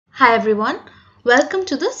Hi everyone, welcome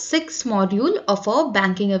to the 6th module of our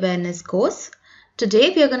banking awareness course.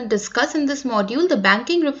 Today we are going to discuss in this module the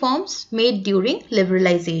banking reforms made during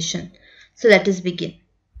liberalization. So let us begin.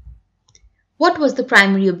 What was the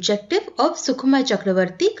primary objective of Sukhumai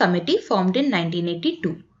Chakravarti Committee formed in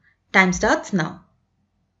 1982? Time starts now.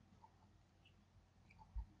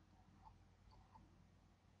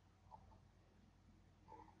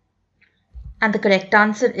 And the correct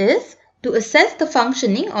answer is to assess the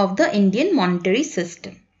functioning of the Indian monetary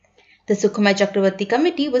system. The Sukhumai Chakravarti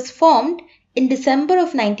Committee was formed in December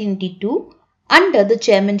of 1982 under the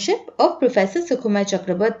chairmanship of Professor Sukhumai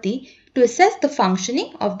Chakravarti to assess the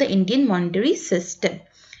functioning of the Indian monetary system.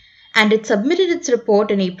 And it submitted its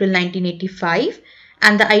report in April 1985,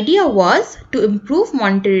 and the idea was to improve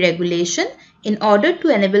monetary regulation in order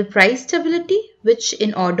to enable price stability, which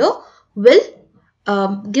in order will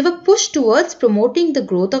give a push towards promoting the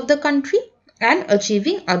growth of the country and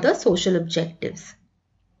achieving other social objectives.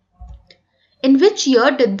 In which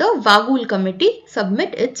year did the Vagul Committee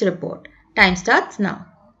submit its report? Time starts now.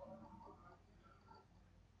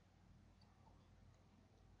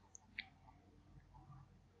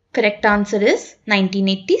 Correct answer is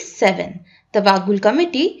 1987. The Vagul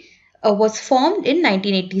Committee was formed in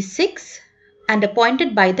 1986 and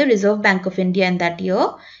appointed by the Reserve Bank of India in that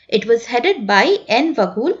year. It was headed by N.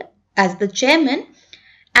 Vagul as the chairman,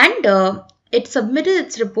 and it submitted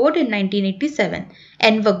its report in 1987.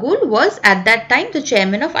 N. Vagul was at that time the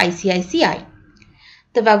chairman of ICICI.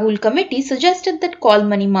 The Vagul Committee suggested that call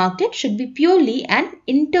money market should be purely an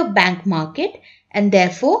interbank market, and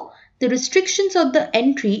therefore the restrictions of the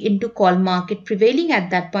entry into call market prevailing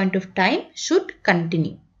at that point of time should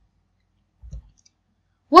continue.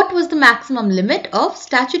 What was the maximum limit of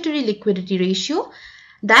statutory liquidity ratio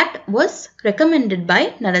that was recommended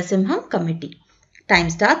by Narasimham Committee? Time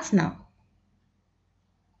starts now.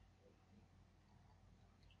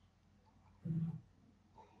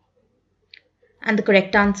 And the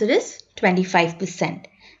correct answer is 25%.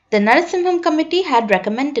 The Narasimham Committee had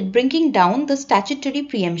recommended bringing down the statutory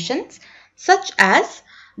preemptions such as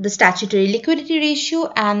the statutory liquidity ratio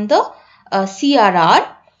and the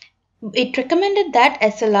CRR. It recommended that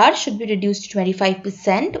SLR should be reduced to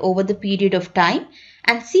 25% over the period of time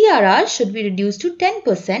and CRR should be reduced to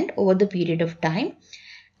 10% over the period of time,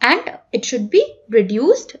 and it should be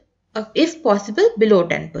reduced if possible below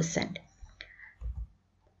 10%.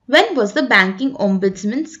 When was the Banking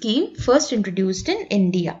Ombudsman scheme first introduced in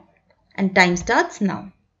India? And time starts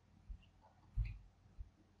now.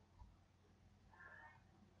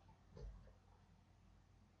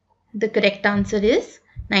 The correct answer is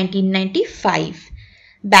 1995.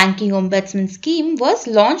 Banking Ombudsman scheme was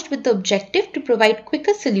launched with the objective to provide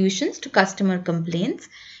quicker solutions to customer complaints.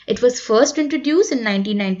 It was first introduced in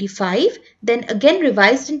 1995, then again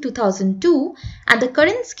revised in 2002, and the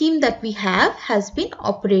current scheme that we have has been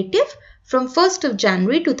operative from 1st of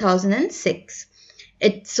January 2006.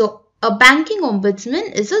 So a banking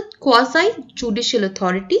ombudsman is a quasi-judicial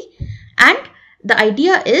authority, and the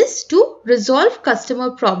idea is to resolve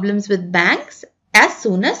customer problems with banks as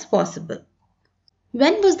soon as possible.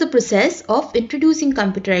 When was the process of introducing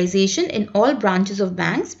computerization in all branches of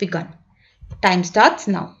banks begun? Time starts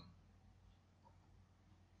now.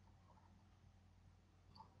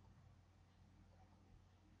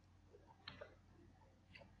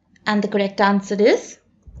 And the correct answer is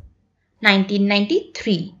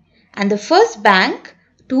 1993. And the first bank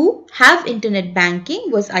to have internet banking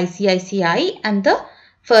was ICICI, and the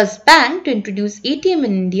first bank to introduce ATM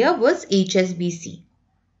in India was HSBC.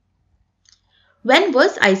 When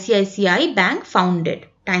was ICICI Bank founded?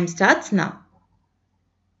 Time starts now.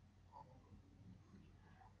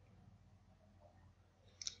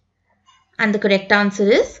 And the correct answer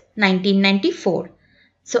is 1994.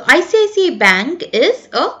 So ICICI Bank is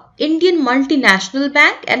an Indian multinational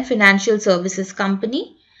bank and financial services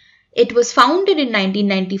company. It was founded in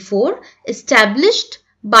 1994, established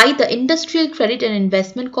by the Industrial Credit and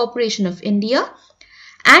Investment Corporation of India,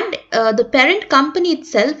 and the parent company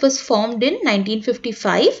itself was formed in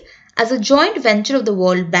 1955 as a joint venture of the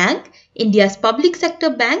World Bank, India's public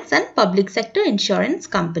sector banks and public sector insurance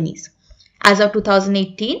companies. As of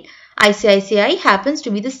 2018, ICICI happens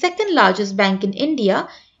to be the second largest bank in India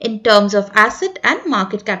in terms of asset and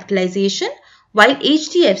market capitalization, while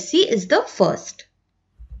HDFC is the first.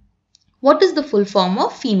 What is the full form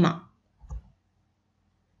of FEMA?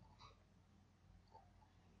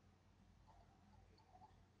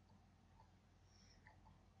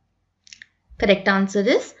 Correct answer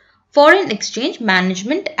is Foreign Exchange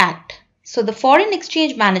Management Act. So the Foreign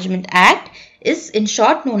Exchange Management Act is in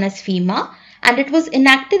short known as FEMA, and it was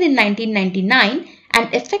enacted in 1999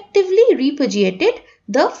 and effectively repudiated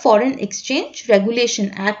the Foreign Exchange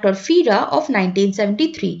Regulation Act or FIRA of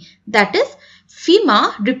 1973. That is,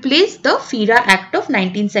 FEMA replaced the FIRA Act of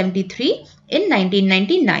 1973 in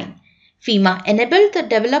 1999. FEMA enabled the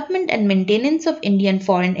development and maintenance of Indian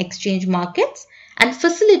foreign exchange markets and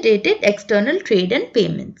facilitated external trade and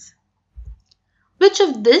payments. Which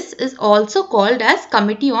of this is also called as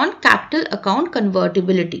Committee on Capital Account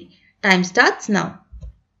Convertibility? Time starts now.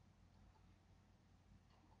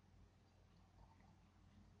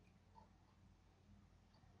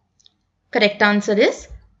 Correct answer is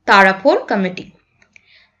Tarapur Committee.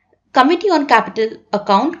 Committee on Capital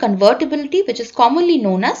Account Convertibility, which is commonly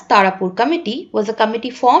known as Tarapur Committee, was a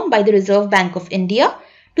committee formed by the Reserve Bank of India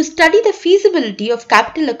to study the feasibility of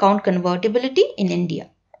capital account convertibility in India.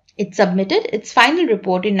 It submitted its final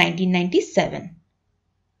report in 1997.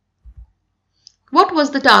 What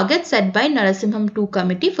was the target set by Narasimham II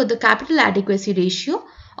Committee for the capital adequacy ratio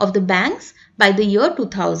of the banks by the year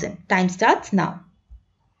 2000? Time starts now.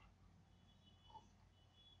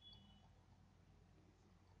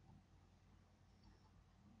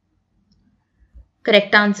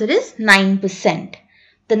 Correct answer is 9%.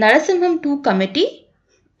 The Narasimham II Committee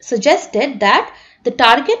suggested that the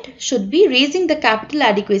target should be raising the capital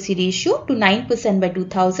adequacy ratio to 9% by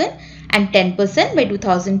 2000 and 10% by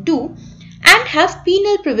 2002 and have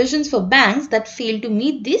penal provisions for banks that fail to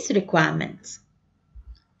meet these requirements.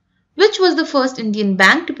 Which was the first Indian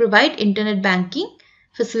bank to provide internet banking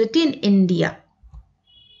facility in India?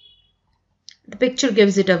 The picture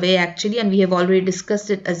gives it away actually, and we have already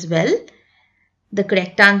discussed it as well. The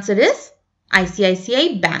correct answer is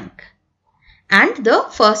ICICI Bank. And the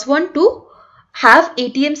first one to have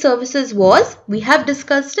ATM services was, we have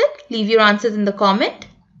discussed it. Leave your answers in the comment.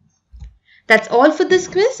 That's all for this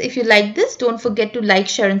quiz. If you like this, don't forget to like,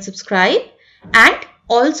 share and subscribe. And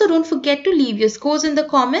also don't forget to leave your scores in the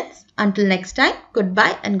comments. Until next time,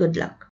 goodbye and good luck.